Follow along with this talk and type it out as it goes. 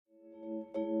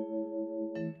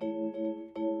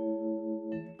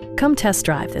Come test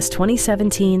drive this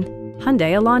 2017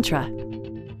 Hyundai Elantra.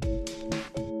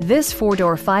 This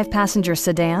four-door, five-passenger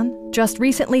sedan just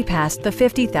recently passed the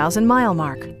 50,000-mile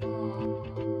mark.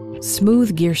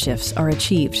 Smooth gear shifts are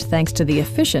achieved thanks to the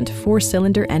efficient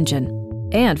four-cylinder engine.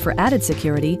 And for added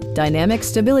security, dynamic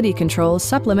stability control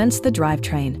supplements the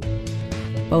drivetrain.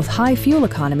 Both high fuel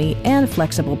economy and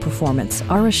flexible performance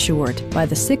are assured by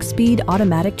the 6-speed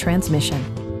automatic transmission.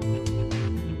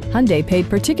 Hyundai paid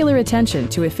particular attention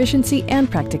to efficiency and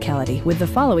practicality with the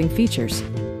following features: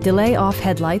 delay-off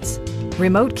headlights,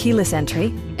 remote keyless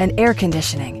entry, and air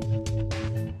conditioning.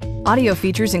 Audio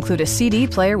features include a CD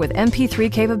player with MP3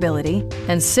 capability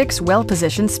and 6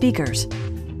 well-positioned speakers.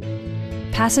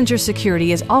 Passenger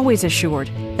security is always assured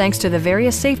thanks to the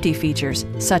various safety features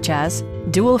such as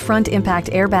dual front impact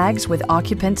airbags with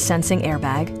occupant sensing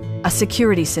airbag, a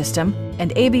security system,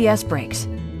 and ABS brakes.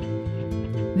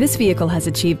 This vehicle has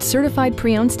achieved certified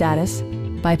pre-owned status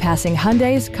by passing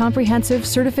Hyundai's comprehensive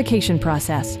certification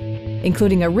process,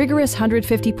 including a rigorous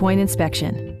 150-point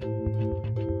inspection.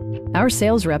 Our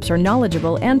sales reps are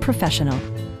knowledgeable and professional.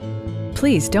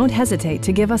 Please don't hesitate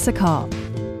to give us a call.